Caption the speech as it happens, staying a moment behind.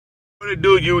What it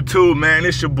do, YouTube, man?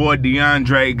 It's your boy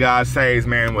DeAndre. God saves,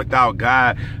 man. Without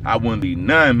God, I wouldn't be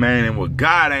none, man. And with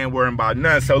God, I ain't worrying about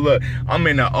none. So look, I'm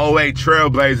in the 08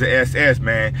 Trailblazer SS,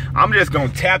 man. I'm just gonna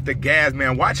tap the gas,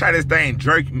 man. Watch how this thing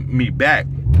jerk me back.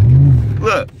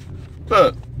 Look,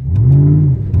 look,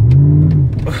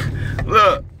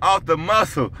 look, off the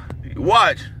muscle.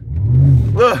 Watch,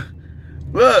 look,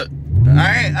 look.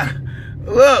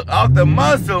 Look, off the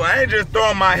muscle. I ain't just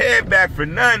throwing my head back for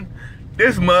nothing.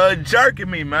 This mud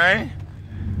jerking me, man.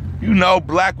 You know,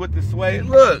 black with the suede.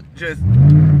 Look, just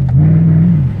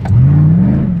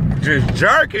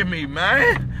jerking me,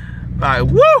 man. Like,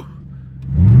 woo,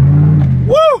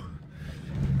 woo.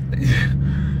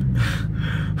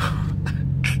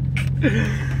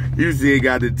 You see, it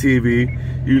got the TV,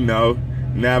 you know,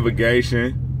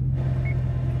 navigation,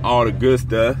 all the good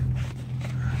stuff.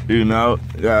 You know,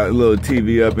 got a little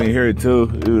TV up in here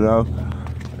too, you know,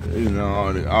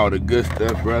 all the good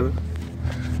stuff, brother.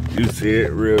 You see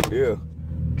it, real deal.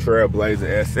 Trailblazer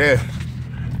SS,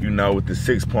 you know, with the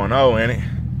 6.0 in it.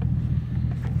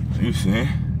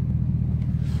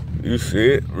 You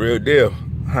see it, real deal.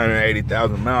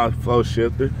 180,000 miles, flow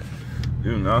shifter,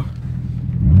 you know.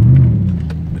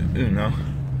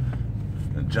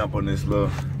 Jump on this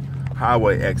little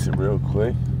highway exit real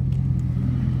quick.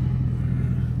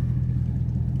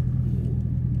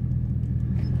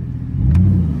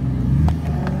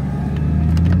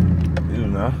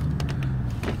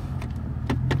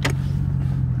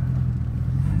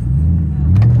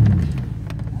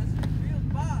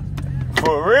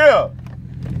 For real.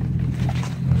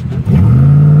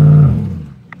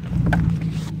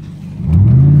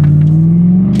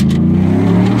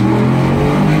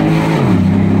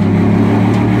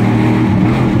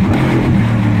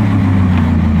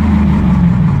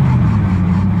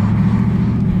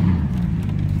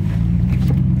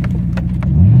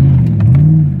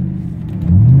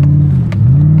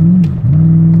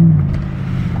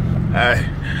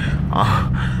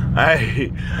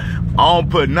 Hey, I don't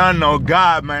put nothing on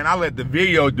God, man. I let the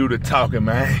video do the talking,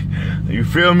 man. You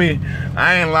feel me?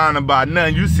 I ain't lying about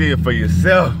nothing. You see it for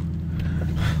yourself.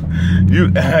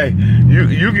 You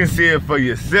can see it for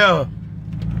yourself.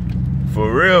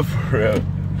 For real, for real.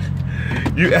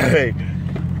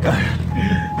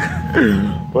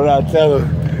 What I tell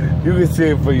her, you can see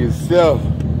it for yourself.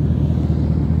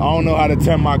 I don't know how to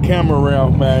turn my camera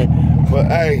around, man. But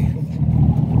hey,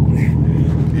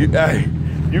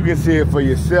 you can see it for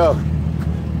yourself.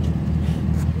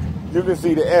 You can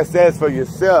see the SS for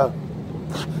yourself.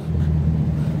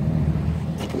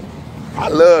 I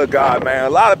love God, man. A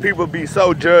lot of people be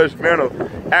so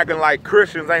judgmental, acting like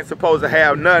Christians ain't supposed to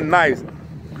have nothing nice.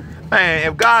 Man,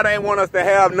 if God ain't want us to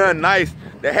have nothing nice,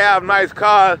 to have nice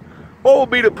cars, what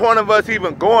would be the point of us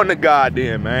even going to God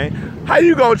then, man? How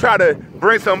you gonna try to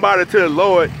bring somebody to the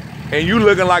Lord and you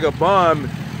looking like a bum?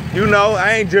 You know,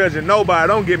 I ain't judging nobody,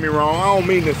 don't get me wrong. I don't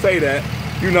mean to say that.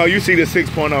 You know, you see the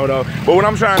 6.0 though. But what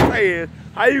I'm trying to say is,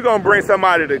 how you gonna bring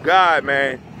somebody to God,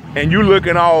 man, and you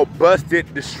looking all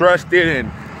busted, distrusted,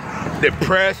 and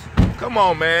depressed? Come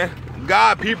on, man.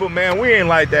 God people, man, we ain't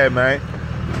like that, man.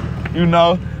 You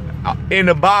know, in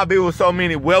the Bible, there was so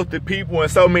many wealthy people and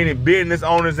so many business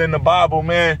owners in the Bible,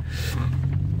 man.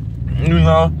 You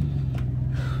know,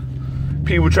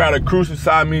 people try to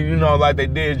crucify me, you know, like they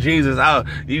did Jesus. Oh,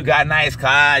 you got nice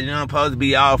cars, you're not supposed to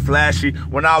be all flashy.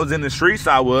 When I was in the streets,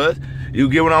 I was. You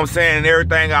get what I'm saying? And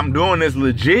everything I'm doing is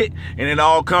legit, and it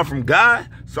all come from God.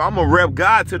 So I'm gonna rep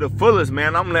God to the fullest,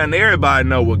 man. I'm letting everybody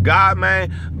know with God,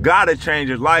 man, God to change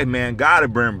his life, man. God to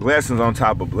bring blessings on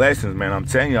top of blessings, man. I'm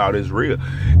telling y'all, this real.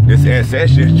 This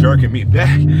SS just jerking me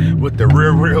back with the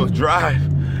real drive.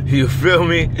 You feel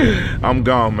me? I'm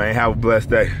gone, man. Have a blessed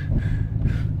day.